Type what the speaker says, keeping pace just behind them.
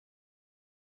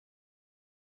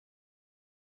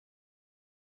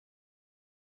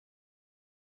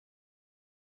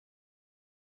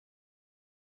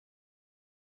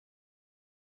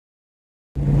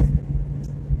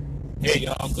Hey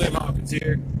y'all, Clem Hawkins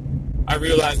here. I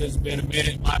realize it's been a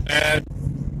minute, my bad.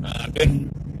 I've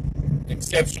been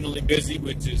exceptionally busy,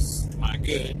 which is my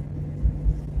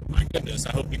goodness,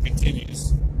 I hope it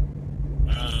continues.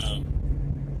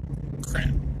 Crap,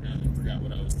 I forgot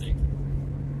what I was thinking.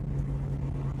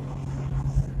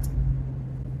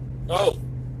 Oh,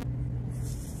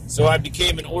 so I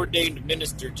became an ordained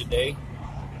minister today.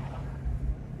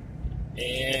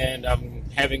 And I'm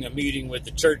having a meeting with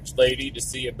the church lady to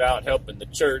see about helping the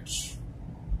church.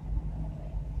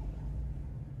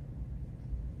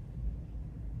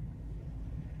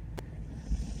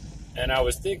 And I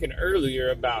was thinking earlier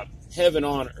about heaven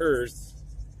on earth,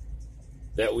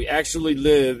 that we actually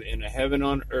live in a heaven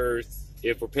on earth.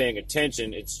 If we're paying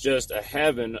attention, it's just a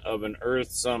heaven of an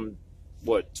earth some,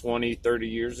 20, 30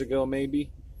 years ago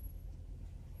maybe?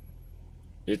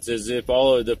 It's as if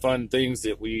all of the fun things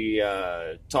that we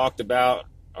talked about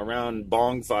around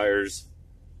bonfires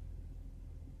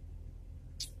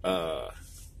has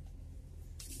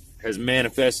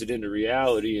manifested into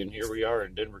reality, and here we are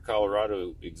in Denver,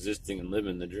 Colorado, existing and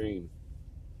living the dream.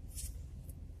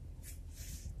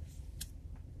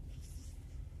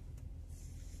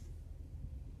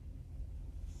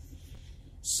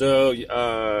 So,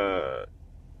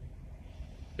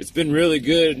 it's been really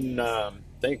good, and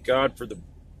thank God for the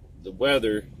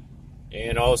weather,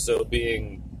 and also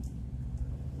being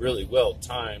really well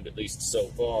timed, at least so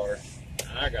far.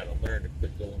 I gotta learn to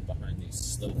quit going behind these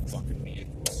slow fucking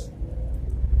vehicles.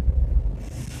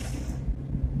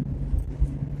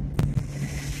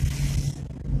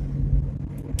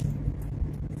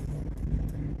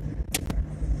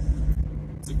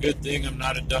 It's a good thing I'm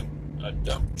not a dump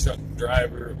truck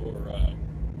driver or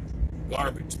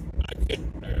garbage.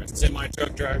 Semi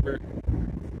truck driver.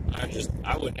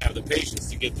 I wouldn't have the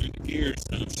patience to get through the gears.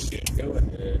 So shit, go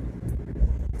ahead.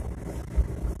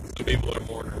 Some people are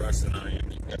more in a rush than I am.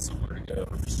 They've got somewhere to go.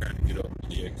 I'm just trying to get over to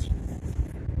the exit.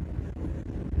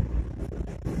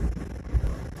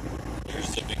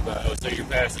 Here's the big bio. So you're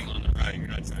passing on the right. You're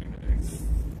not trying to exit.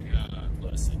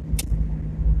 Bless it.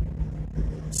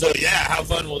 So yeah, how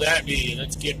fun will that be?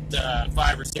 Let's get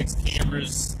 5 or 6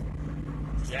 cameras.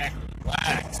 Jack and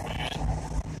Blacks, man.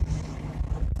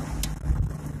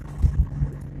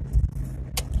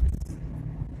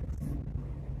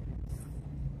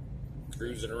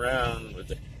 Cruising around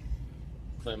with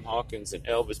Clem Hawkins and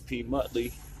Elvis P.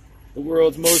 Muttley, the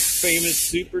world's most famous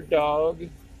super dog.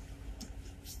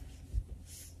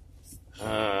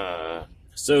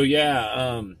 So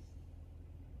yeah,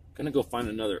 gonna go find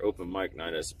another open mic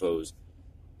night, I suppose.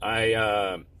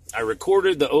 I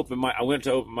recorded the open mic. I went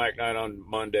to open mic night on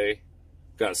Monday.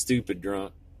 Got stupid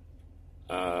drunk.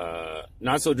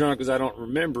 Not so drunk as I don't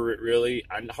remember it really.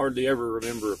 I hardly ever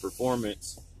remember a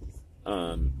performance.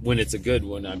 When it's a good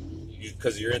one,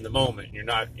 because you're in the moment. You're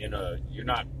not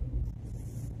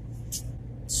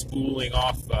spooling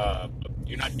off.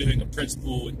 You're not doing a print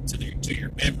spool to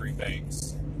your memory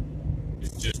banks.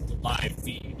 It's just a live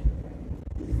feed.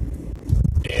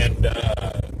 And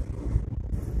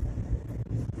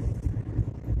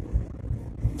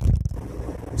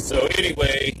so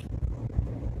anyway,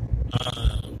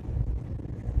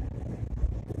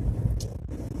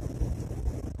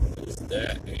 there's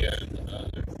that, and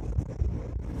I'm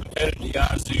headed to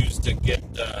Yazoo's to get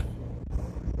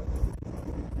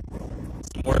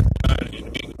some work done and to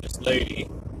meet with this lady.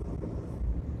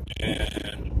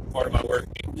 And part of my work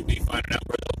needs to be finding out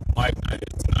where the open mic night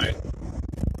is tonight.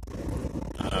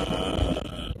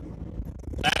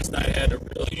 Last night I had a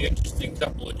really interesting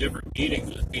couple of different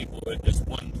meetings with people at this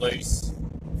one place.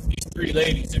 These 3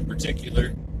 ladies in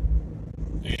particular.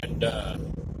 And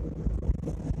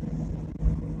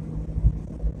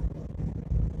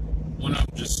one of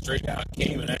them just straight out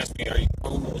came and asked me, "Are you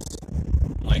homeless?"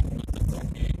 I'm like, "What the fuck,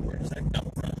 where does that come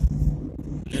from?"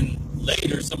 And then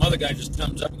later, some other guy just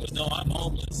comes up and goes, "No, I'm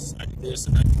homeless. I do this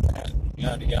and I do that,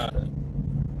 yada yada."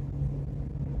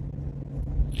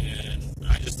 And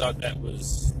I just thought that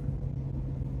was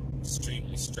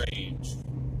extremely strange.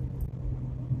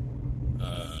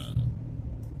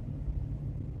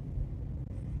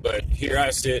 But here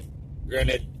I sit.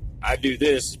 Granted, I do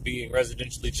this being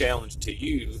residentially challenged to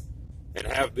you, and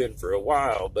have been for a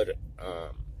while, but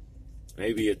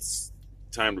maybe it's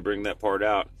time to bring that part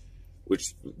out,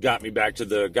 which got me back to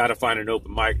the gotta find an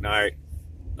open mic night.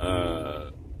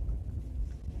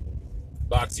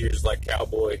 Box ears like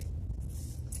cowboy.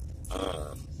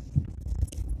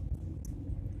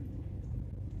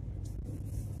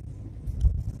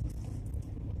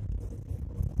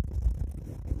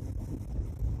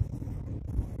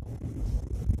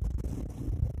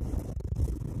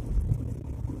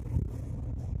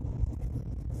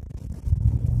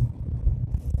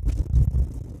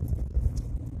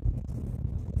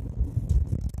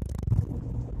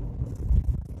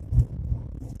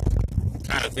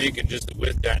 thinking just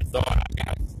with that thought,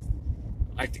 I'd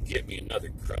like to get me another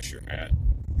Crusher hat.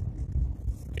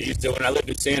 I used to, when I lived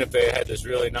in Santa Fe, I had this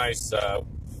really nice,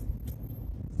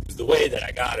 the way that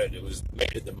I got it, it was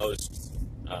made it the most,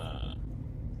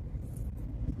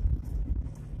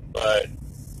 but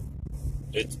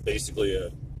it's basically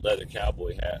a leather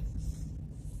cowboy hat.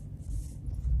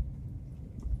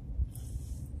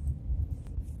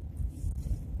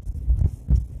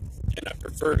 And I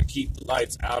prefer to keep the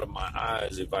lights out of my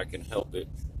eyes if I can help it.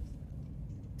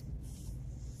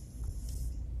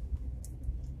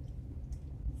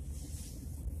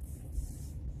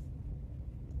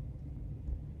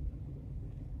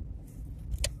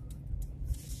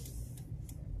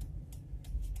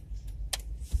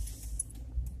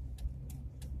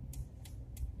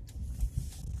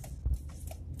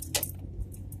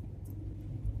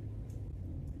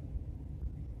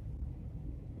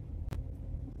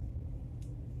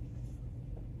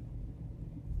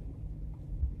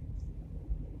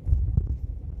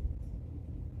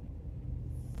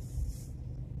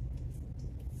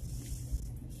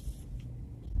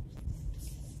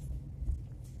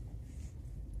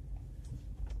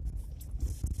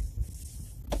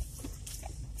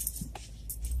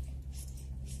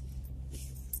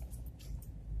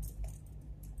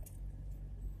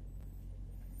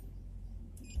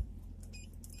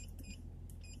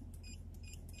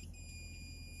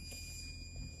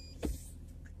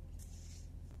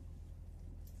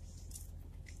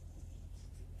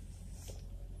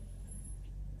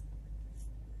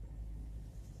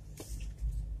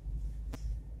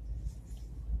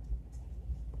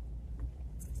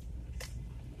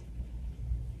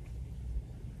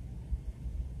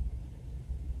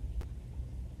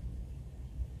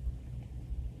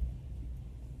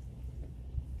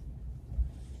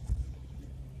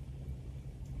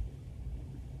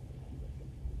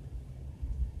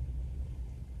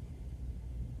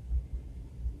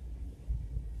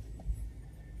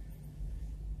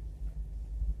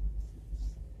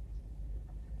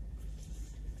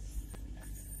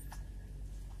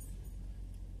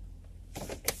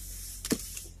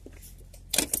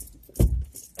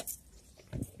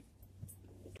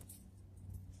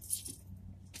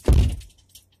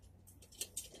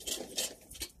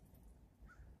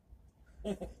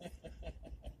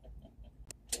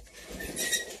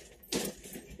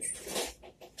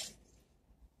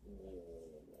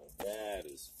 That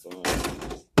is fun.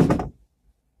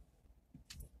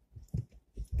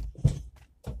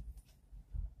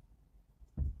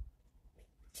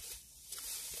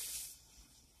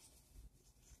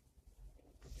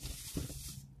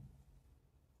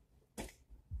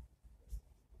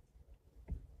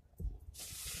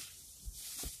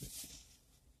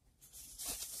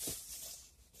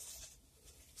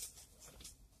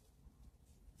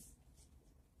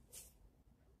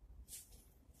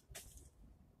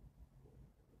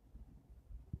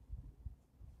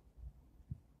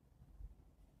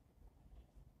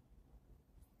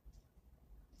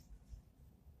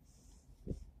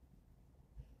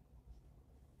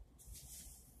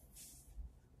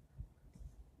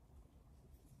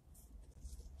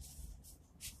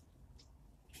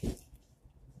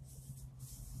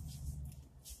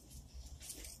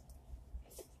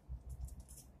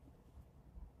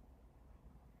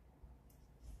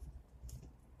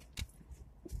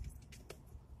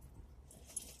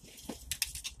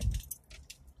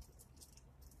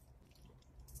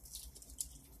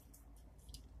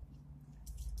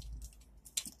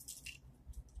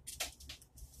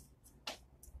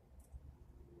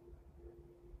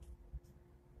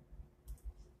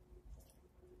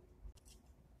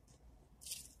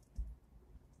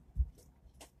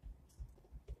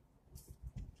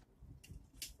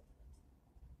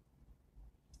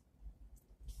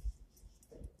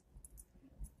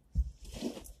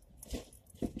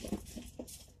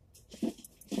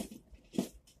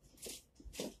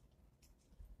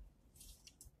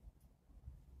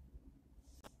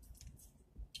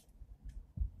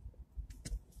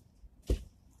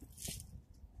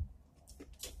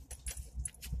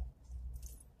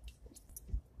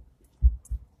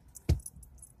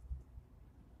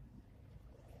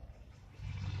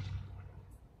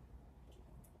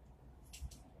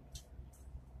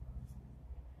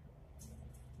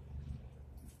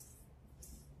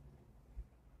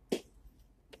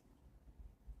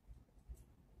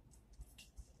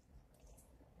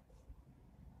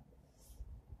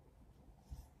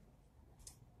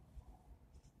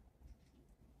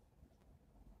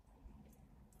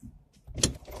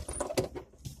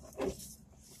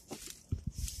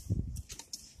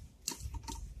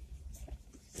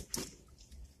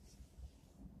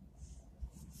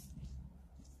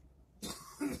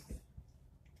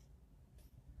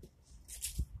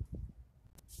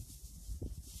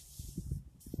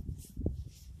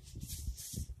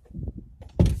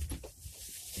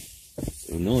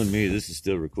 knowing me, this is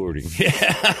still recording.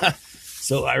 Yeah.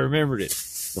 So I remembered it.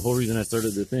 The whole reason I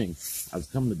started the thing. I was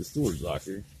coming to the storage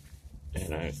locker,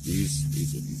 and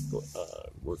these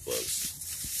work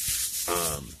gloves.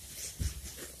 I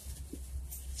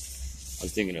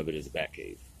was thinking of it as a bat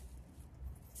cave.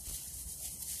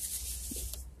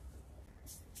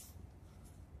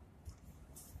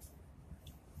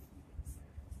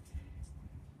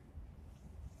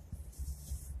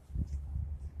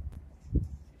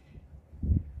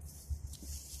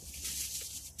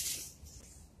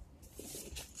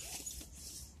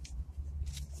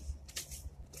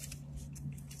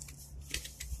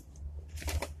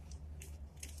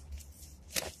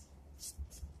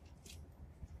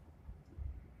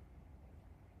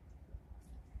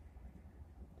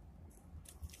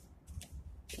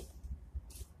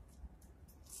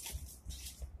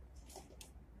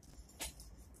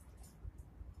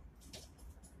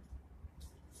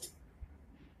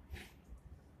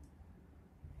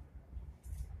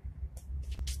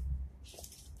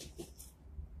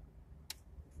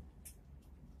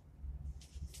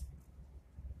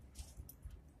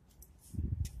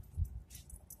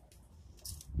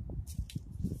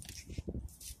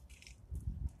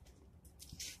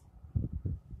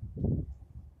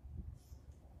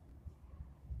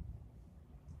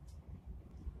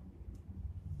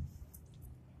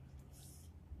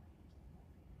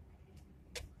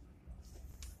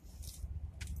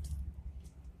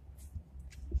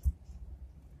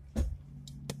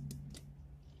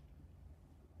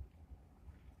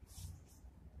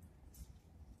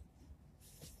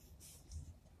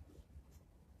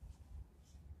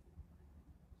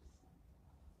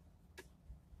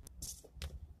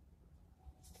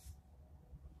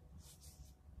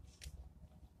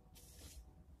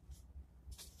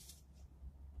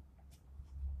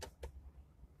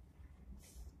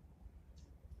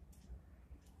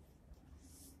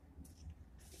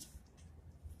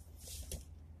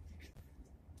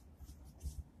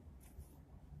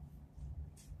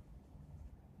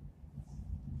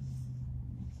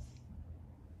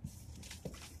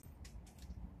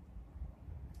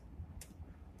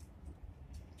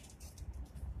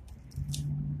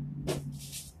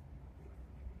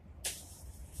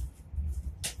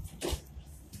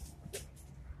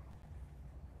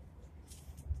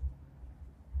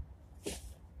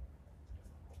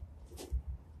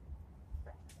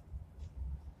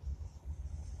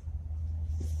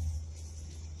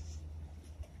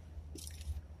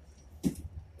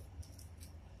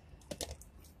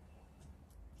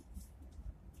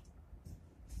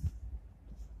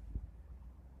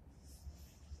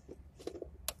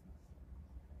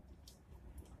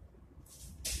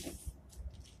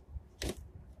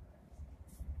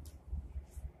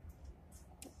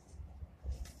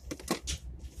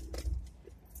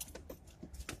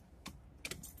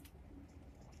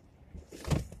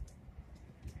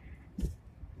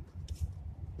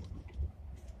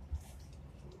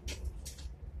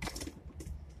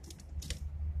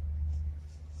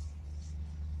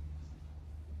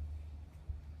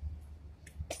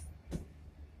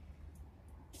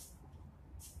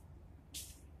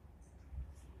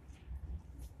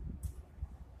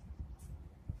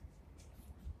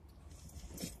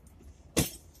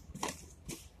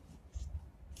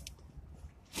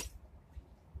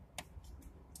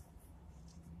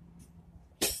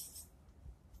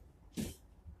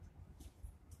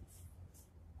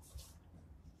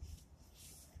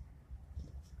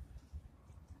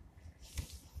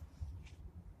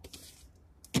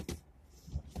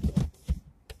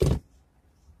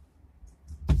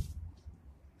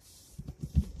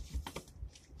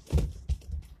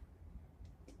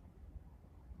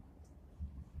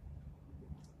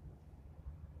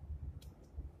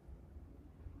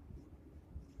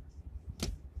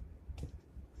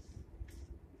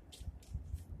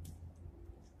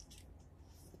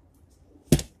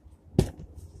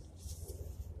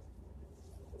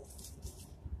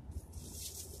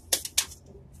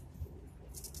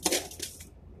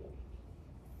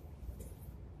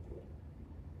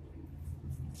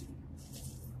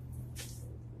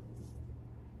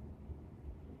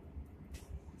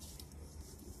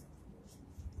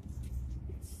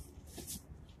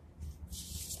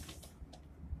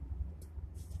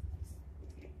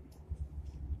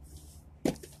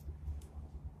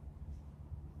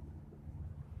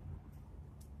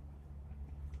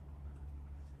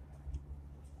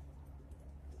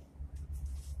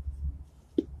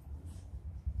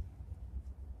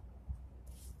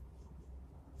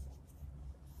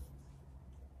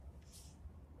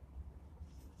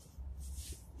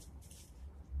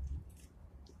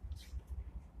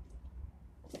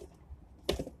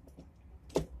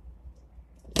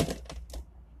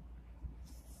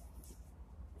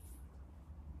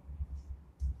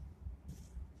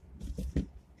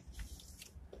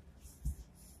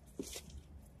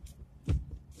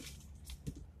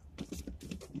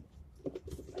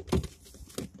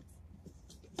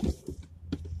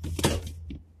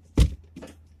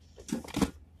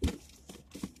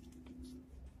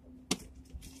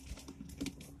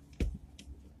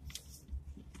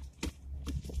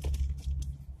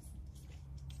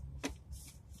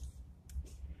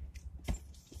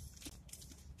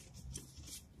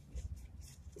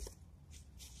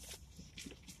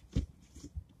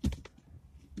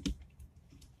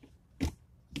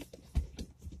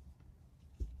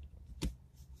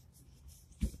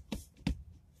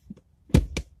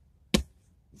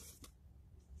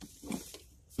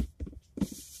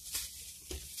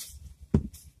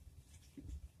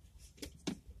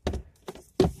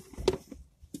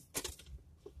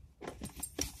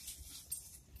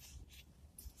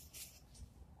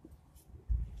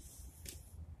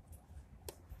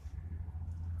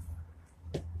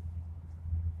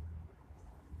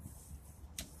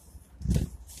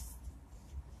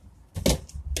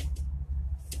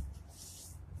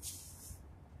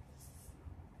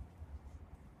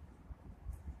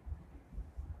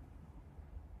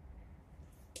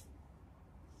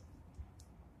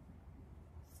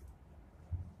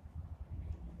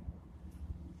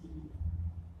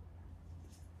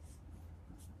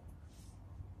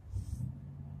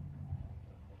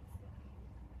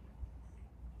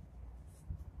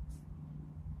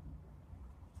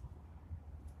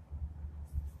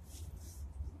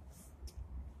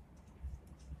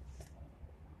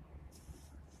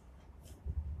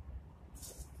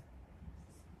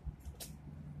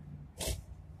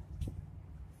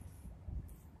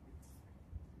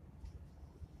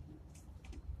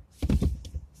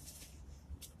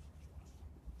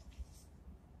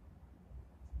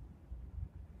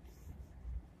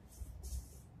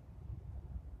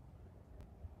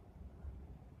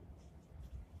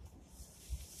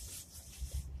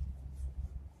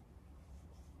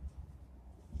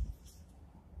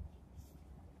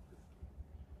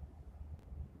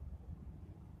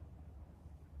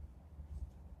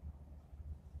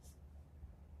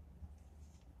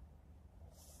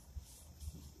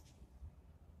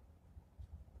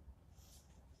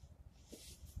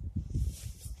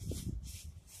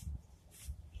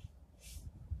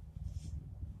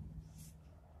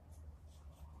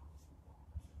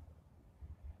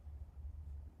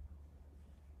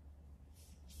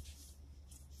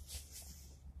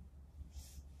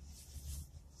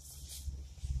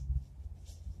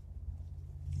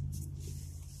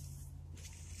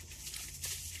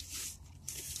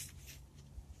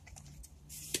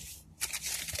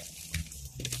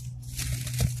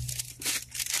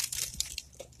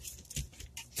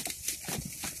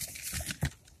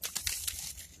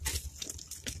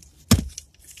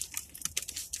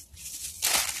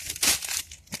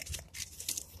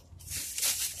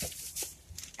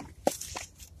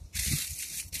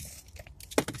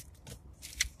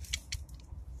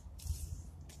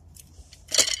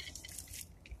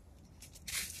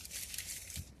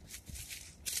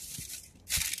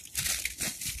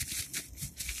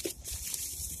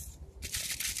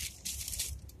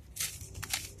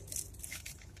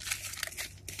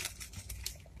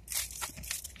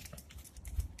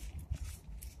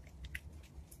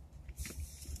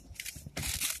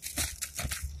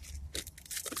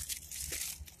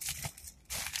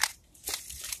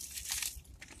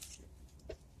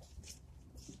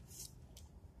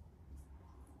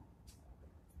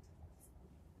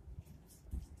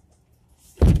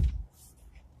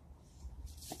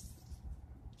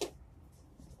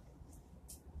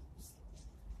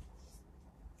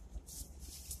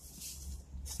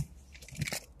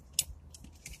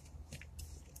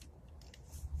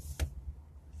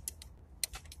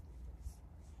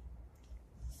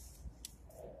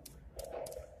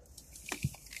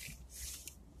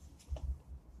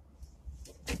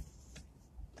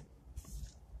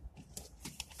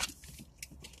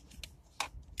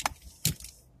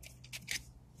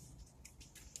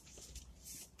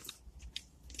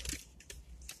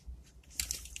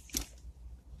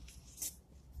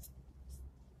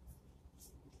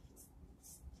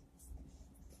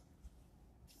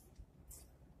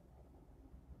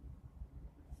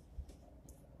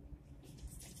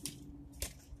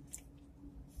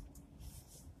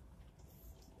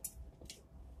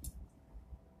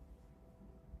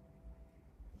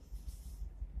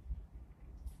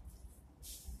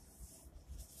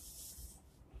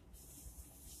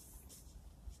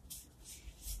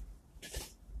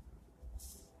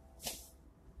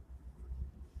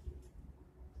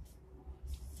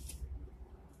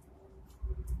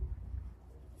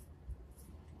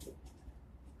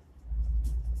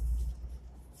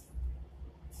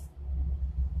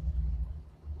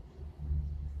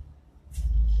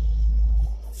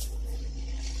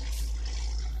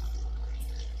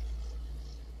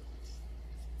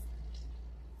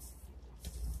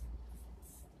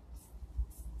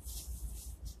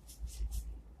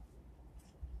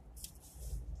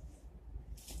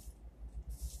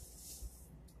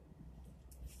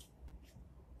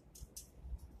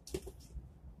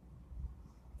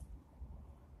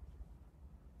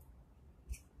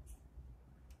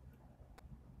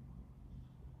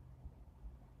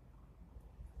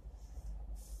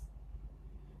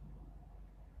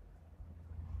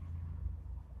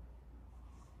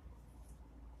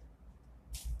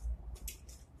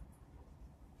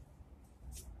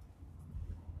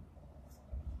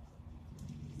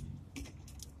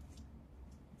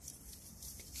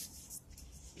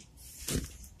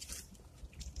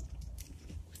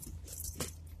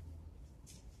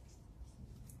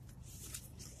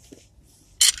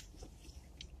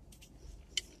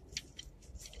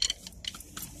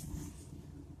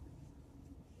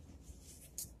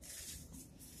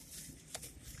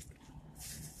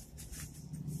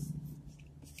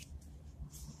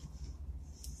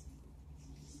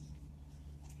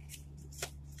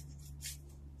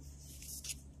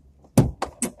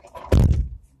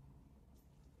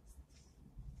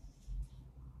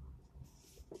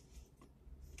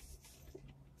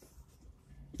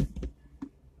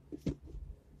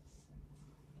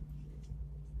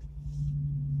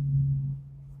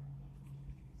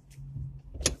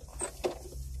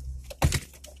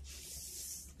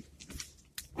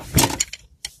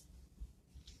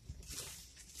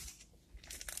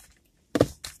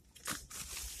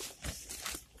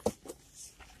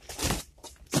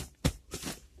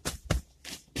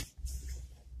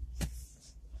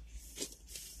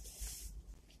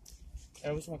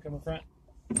 Elvis, want to come in front?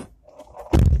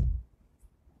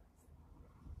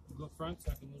 Go up front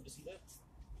so I can move to see that.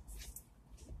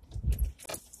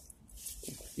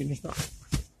 Get in your spot.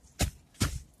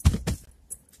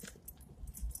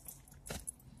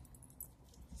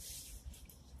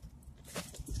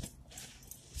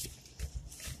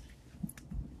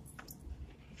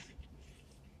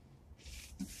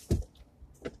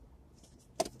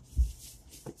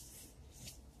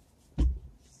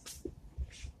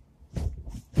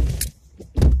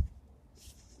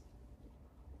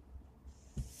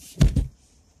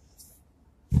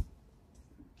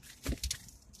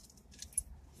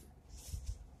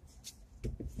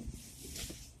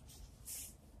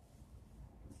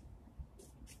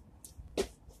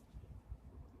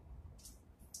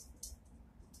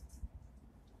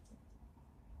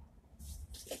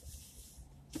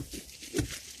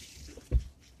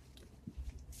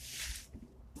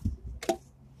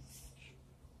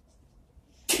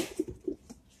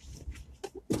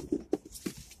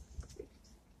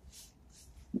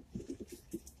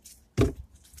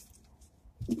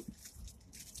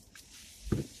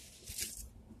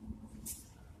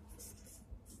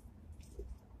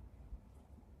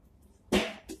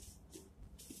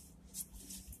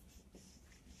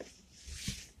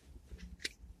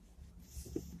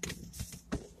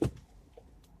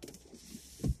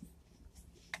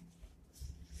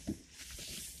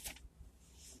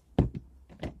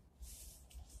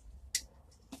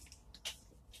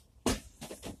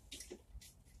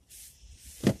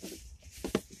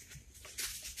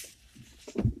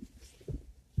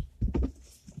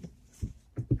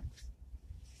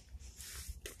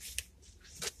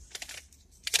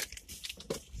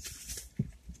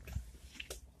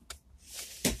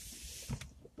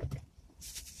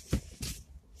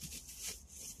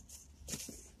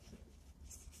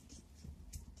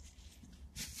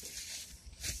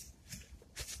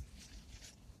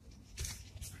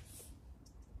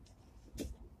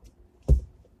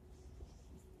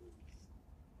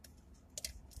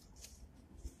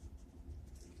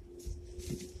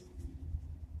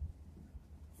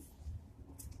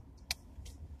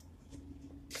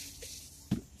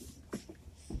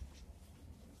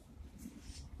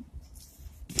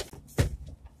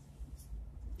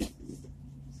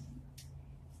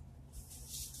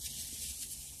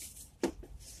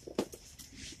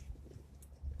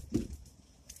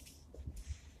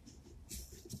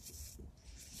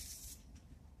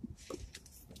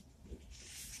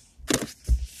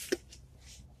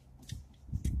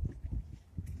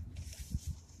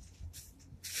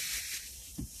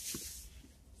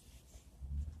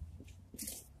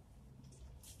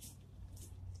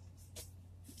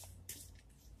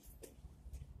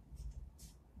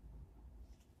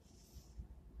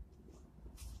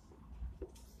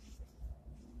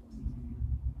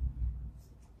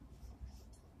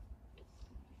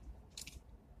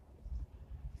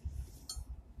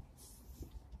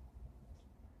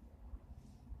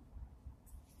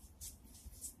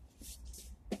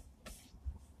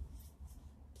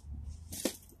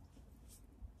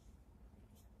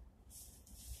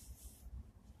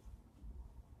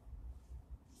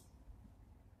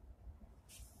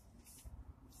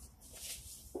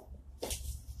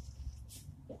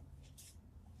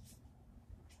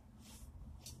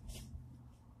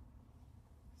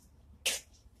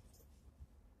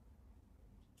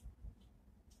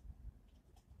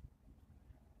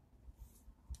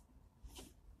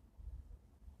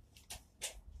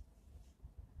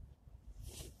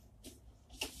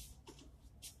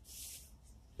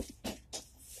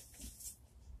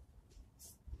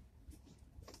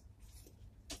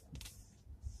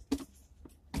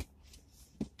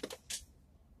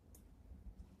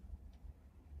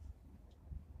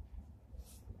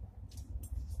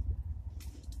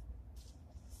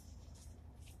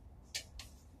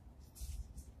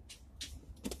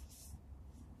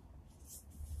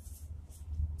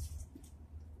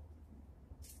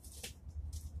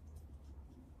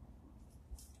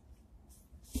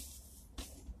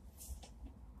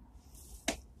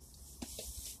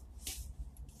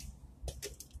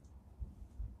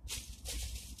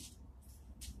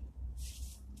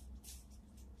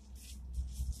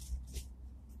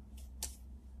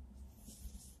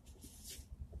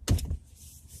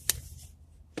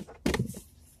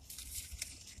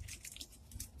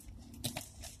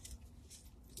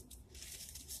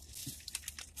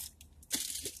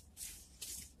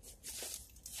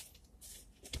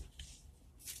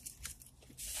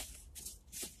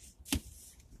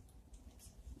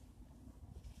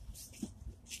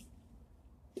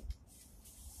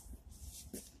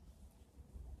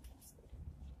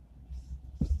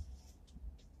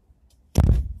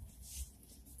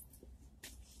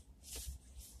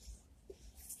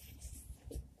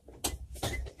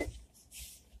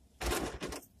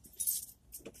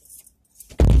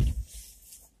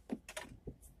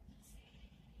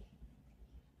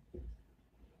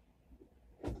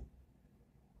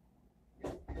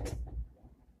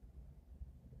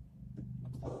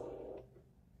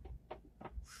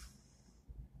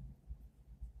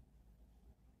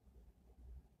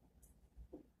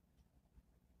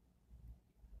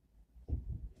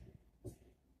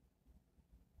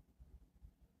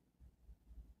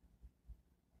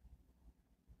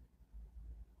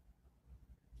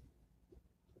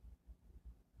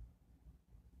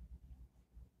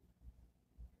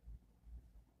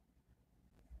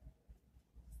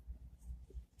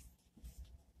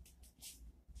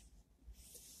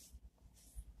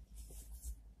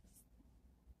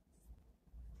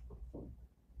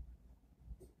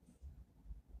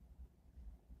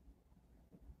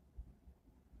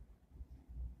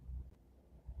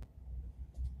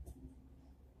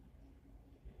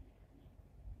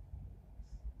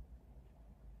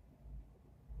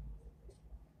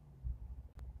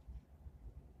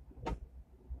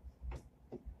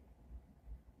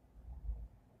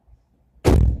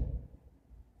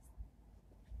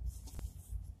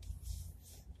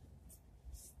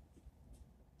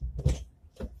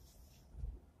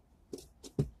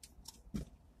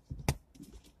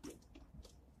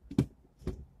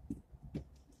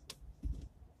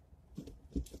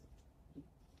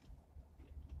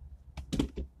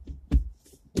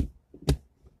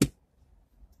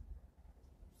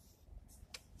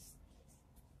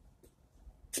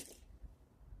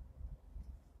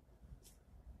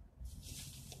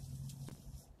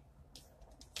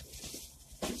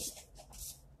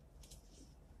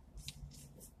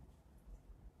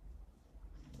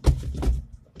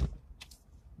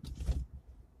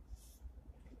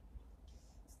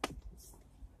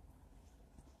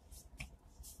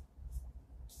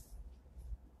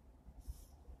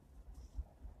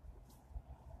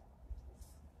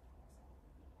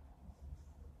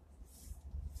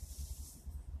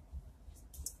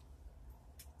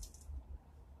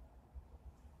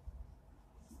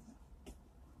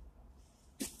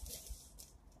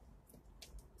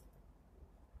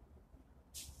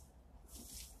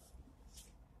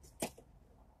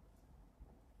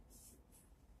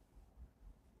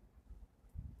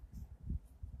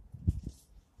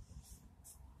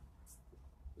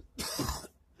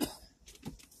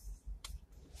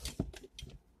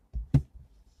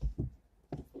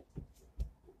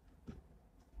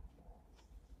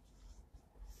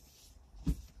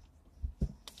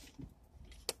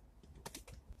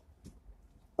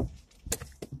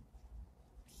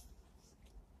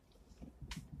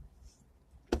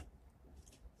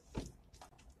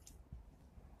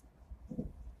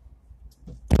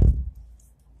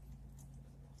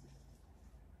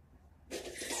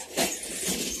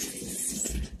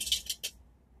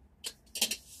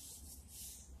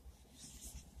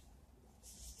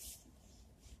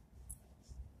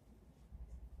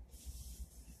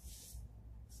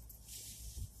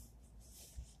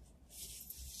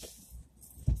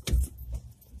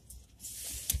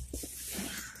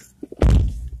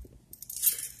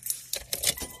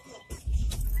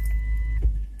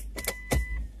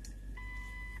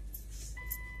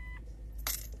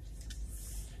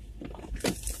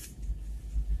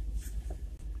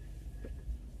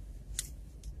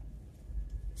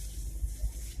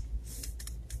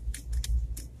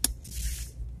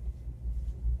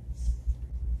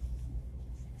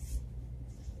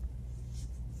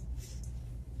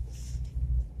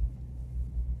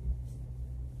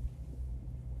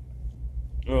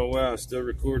 Oh wow, still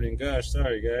recording. Gosh,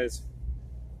 sorry guys.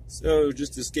 So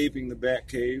just escaping the bat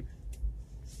cave.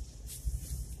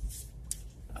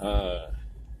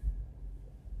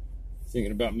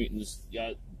 Thinking about meeting this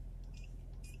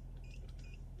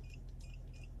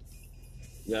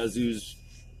Yazoo's.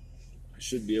 I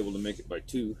should be able to make it by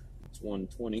 2. It's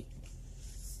 1:20.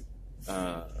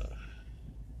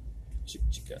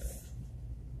 Chica.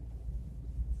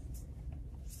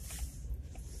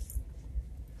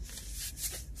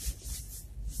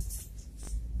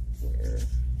 Where?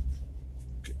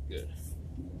 Okay, good.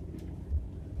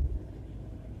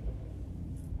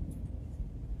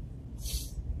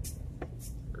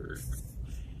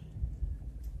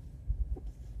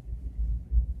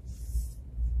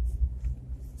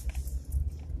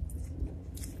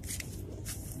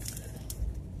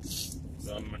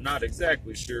 So I'm not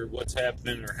exactly sure what's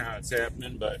happening or how it's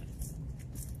happening, but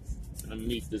I'm gonna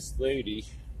meet this lady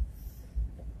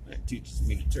that teaches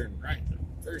me to turn right the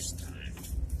first time.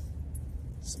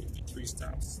 Saved me 3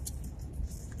 stops.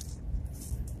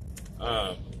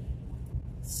 I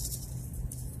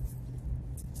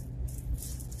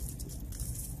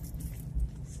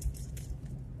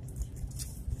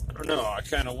don't know. I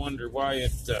kind of wonder why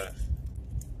it.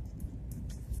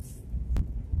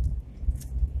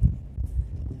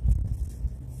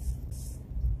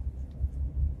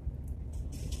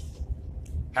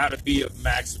 How to be of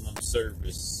maximum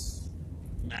service,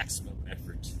 maximum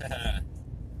effort,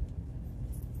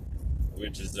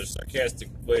 which is a sarcastic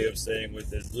way of saying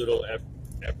with as little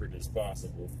effort as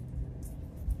possible.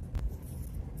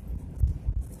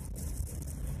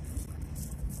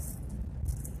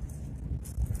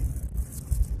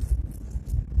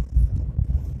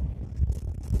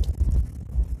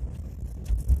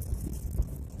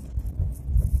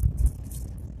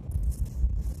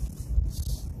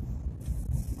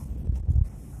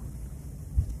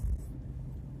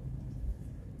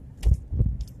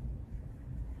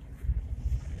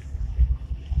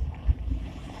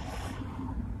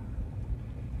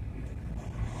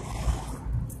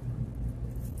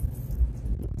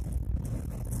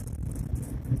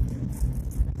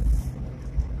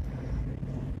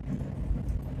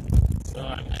 So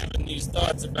I'm having these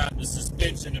thoughts about the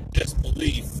suspension of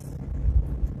disbelief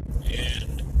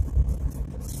and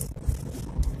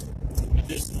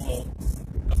medicinal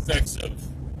effects of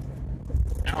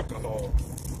alcohol.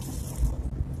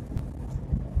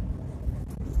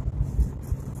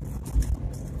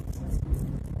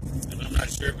 And I'm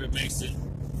not sure if it makes it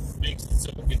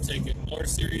so we can take it more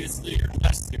seriously or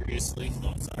less seriously.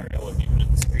 Oh, sorry, I wasn't even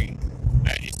on the screen.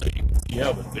 Maybe so you can see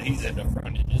Elvis, but he's at the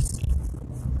front in his seat.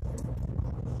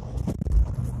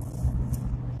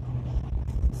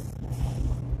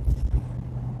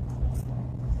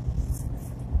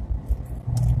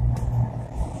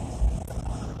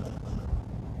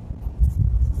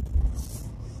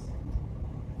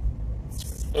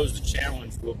 I suppose the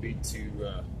challenge will be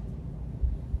to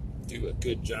do a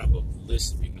good job of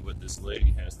listening to what this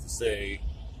lady has to say.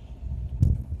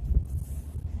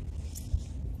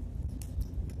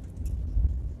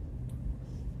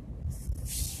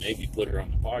 Maybe put her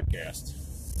on the podcast.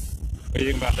 What do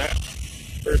you think about that?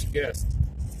 First guest.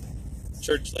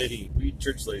 Church lady. Read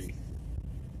church lady.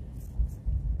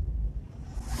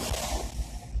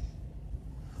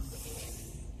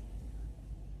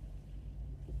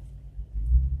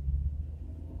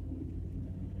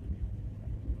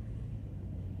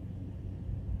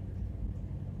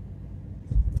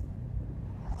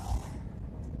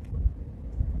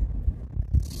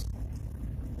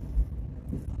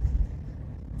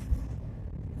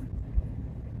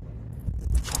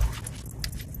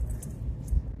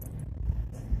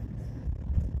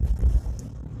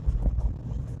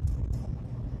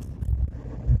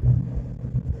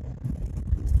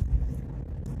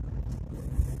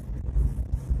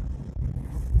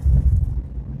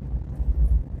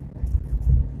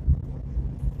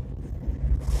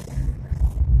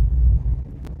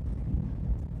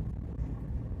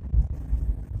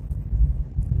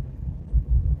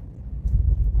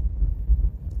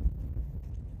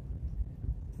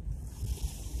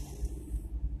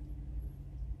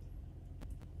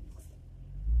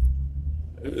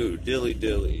 Ooh, dilly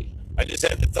dilly. I just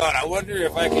had the thought, I wonder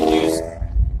if I could use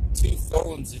 2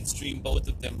 phones and stream both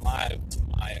of them live to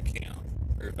my account.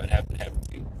 Or if I'd have to have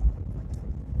 2.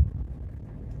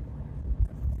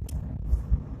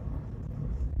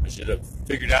 I should have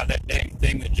figured out that dang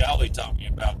thing that Jolly taught me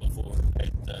about before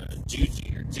at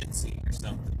Juji or Jitsi or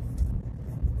something.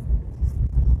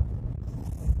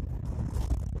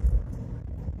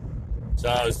 So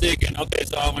I was thinking, okay,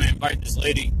 so I'm going to invite this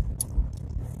lady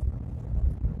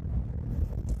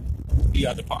to be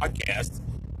on the podcast.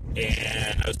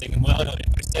 And I was thinking, well, if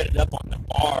I set it up on the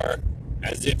bar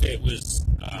as if it was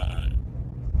an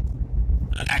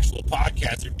actual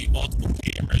podcast, there'd be multiple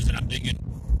cameras. And I'm thinking,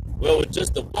 well, with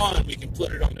just the one, we can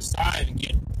put it on the side and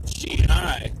get she and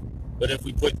I. But if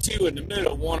we put two in the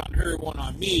middle, one on her, one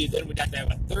on me, then we'd have to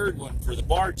have a third one for the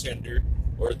bartender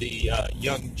or the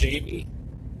young Jamie.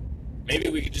 Maybe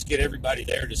we could just get everybody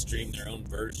there to stream their own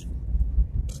version.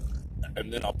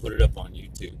 And then I'll put it up on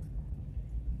YouTube.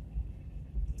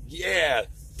 Yeah,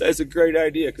 that's a great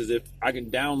idea, because if I can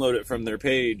download it from their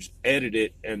page, edit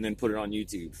it, and then put it on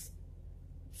YouTube.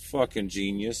 Fucking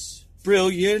genius.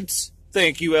 Brilliant.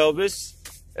 Thank you, Elvis.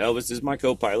 Elvis is my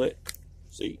co-pilot.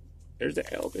 See, there's the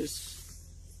Elvis.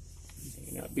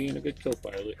 Not being a good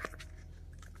co-pilot.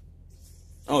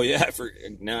 Oh yeah,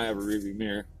 now I have a rearview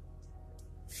mirror.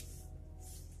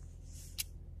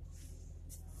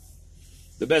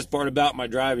 The best part about my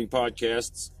driving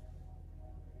podcasts,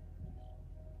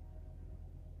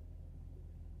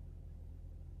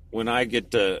 when I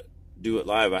get to do it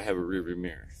live, I have a rearview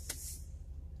mirror.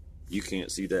 You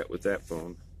can't see that with that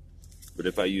phone. But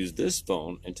if I use this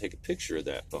phone and take a picture of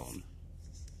that phone,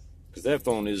 because that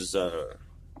phone is the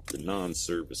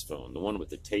non-service phone, the one with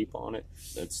the tape on it,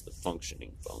 that's the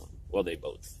functioning phone. Well, they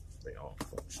all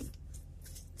function.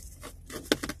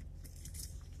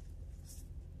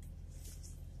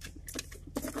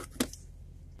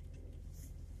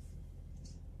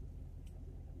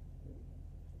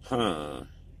 Huh.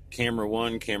 Camera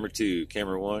 1, camera 2,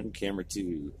 camera 1, camera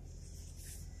 2.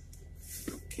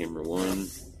 Camera 1,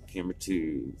 camera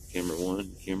 2, camera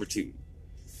 1, camera 2.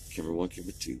 Camera 1,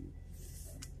 camera 2.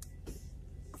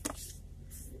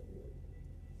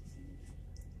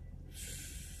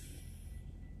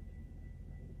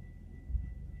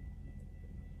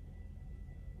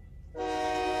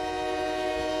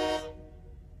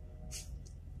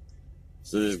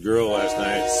 So this girl last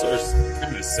night, so it's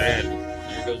kind of sad.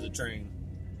 Here goes the train.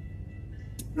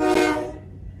 You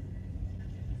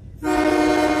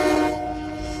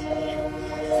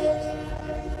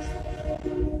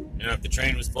know, if the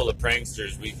train was full of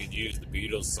pranksters, we could use the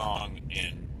Beatles song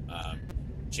and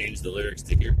change the lyrics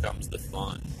to "Here Comes the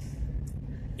Fun."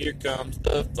 Here comes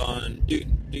the fun,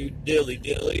 dilly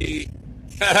dilly,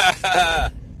 ha ha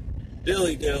ha,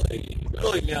 dilly dilly,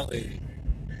 willy nilly.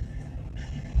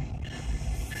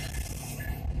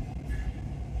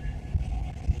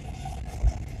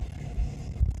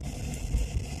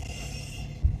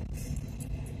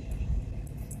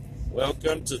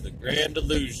 Welcome to the Grand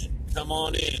Illusion. Come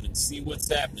on in and see what's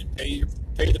happening. Pay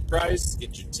the price,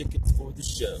 get your tickets for the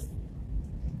show.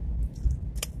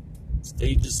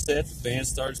 Stage is set, the band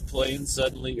starts playing,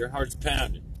 suddenly your heart's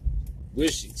pounding,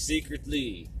 wishing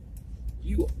secretly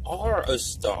you are a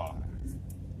star.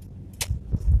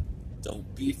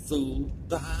 Don't be fooled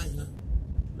by a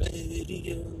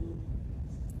radio,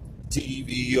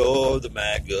 TV, or the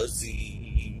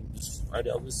magazines. Right,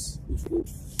 Elvis? Oof,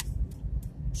 oof.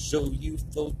 Show you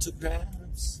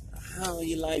photographs of how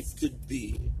your life could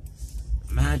be.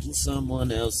 Imagine someone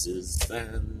else's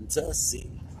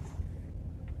fantasy.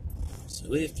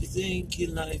 So if you think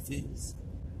your life is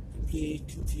complete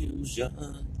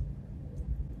confusion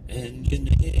and your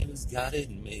neighbor's got it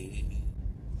made,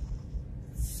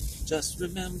 just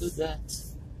remember that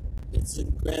it's a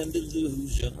grand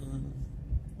illusion.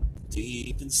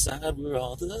 Deep inside we're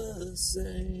all the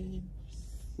same.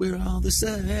 We're all the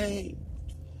same.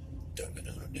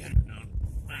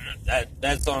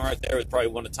 That song right there is probably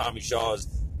one of Tommy Shaw's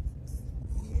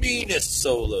meanest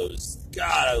solos.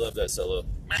 God, I love that solo.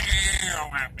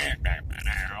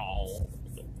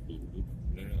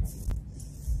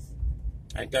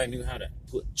 That guy knew how to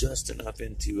put just enough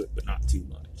into it, but not too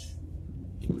much.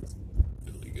 He was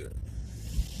really good.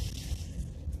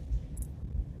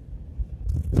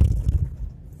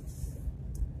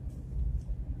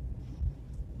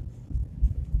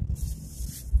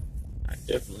 I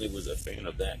definitely was a fan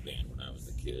of that band when I was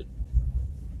a kid.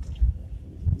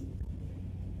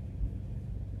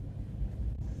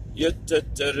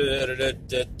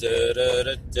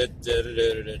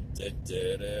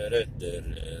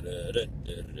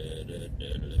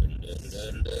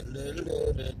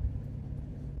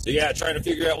 So yeah, trying to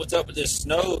figure out what's up with this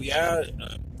snow. Yeah,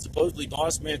 supposedly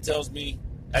Boss Man tells me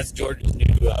that's George's new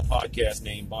podcast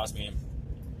name, Boss Man.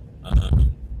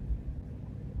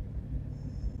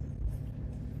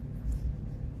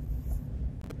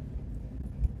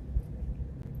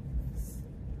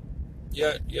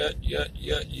 Yeah.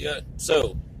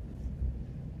 So,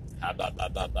 how about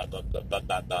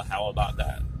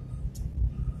that?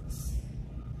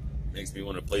 Makes me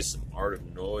want to play some Art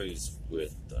of Noise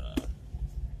with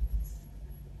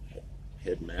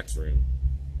Head Max Room.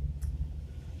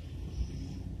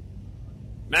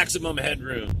 Maximum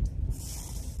headroom.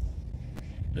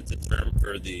 That's a term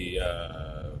for the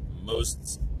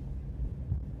most.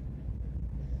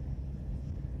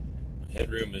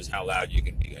 Headroom is how loud you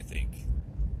can be, I think.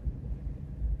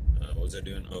 What was I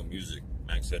doing? Oh, music.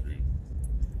 Max headroom.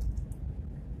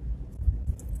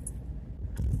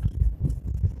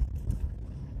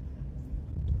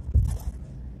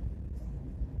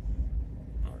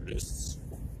 Artists.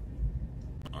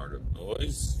 Art of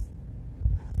noise.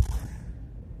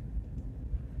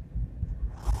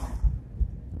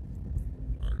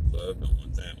 Art of love. Don't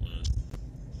want that one.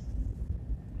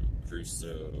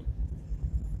 Crusoe.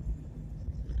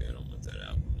 Okay, I don't want that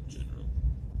album in general.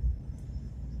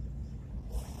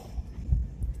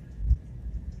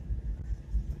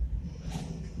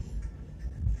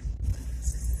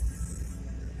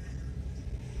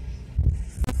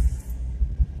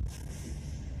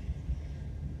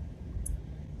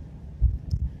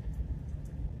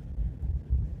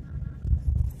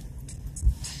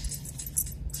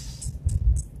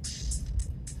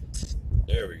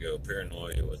 There we go.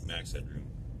 Paranoia with Max Headroom.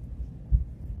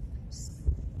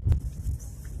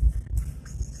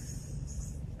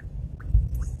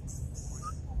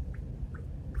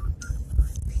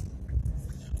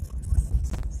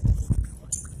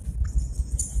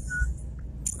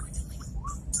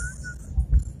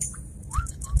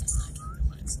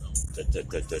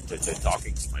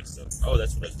 Talking to myself. Oh,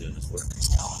 that's what I was doing this for.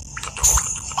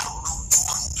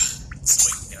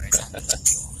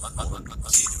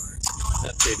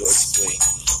 Theodore swing.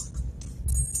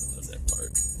 I love that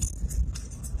part.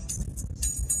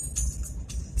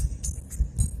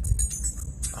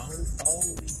 Oh,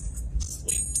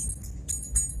 swing.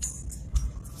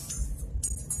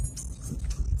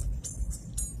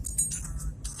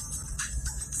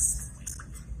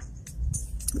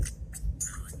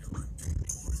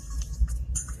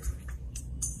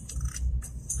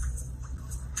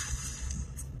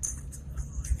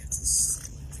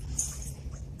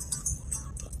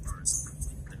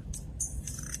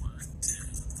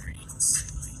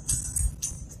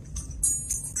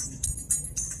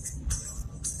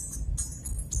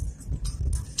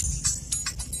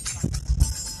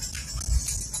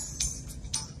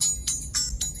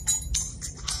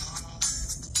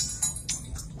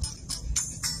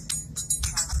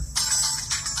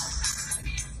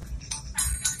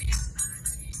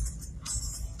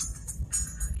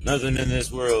 Nothing in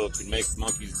this world can make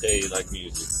monkeys day like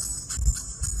music.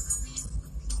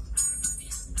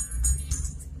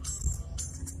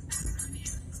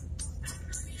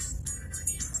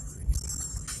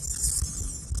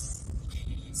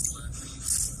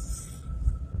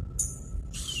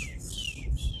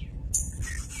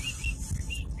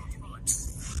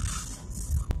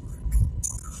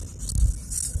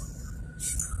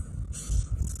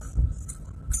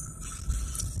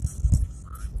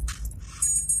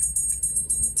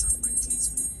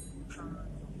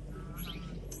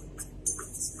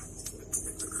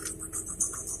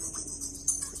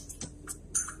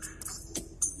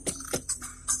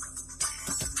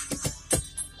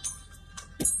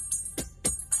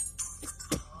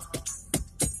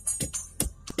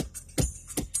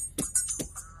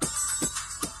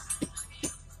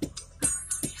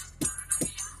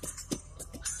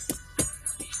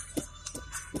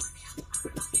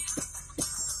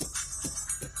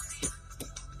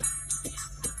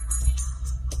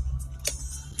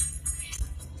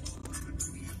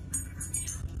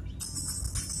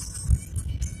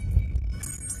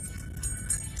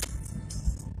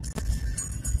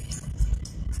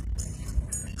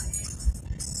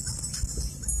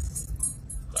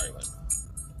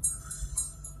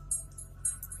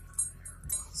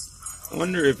 I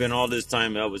wonder if in all this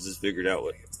time Elvis has figured out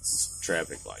what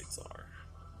traffic lights are.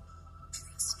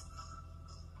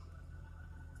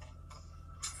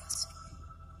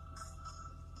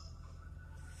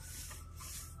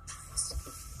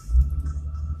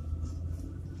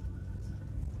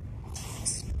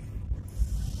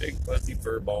 Big fuzzy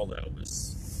fur bald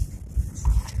Elvis.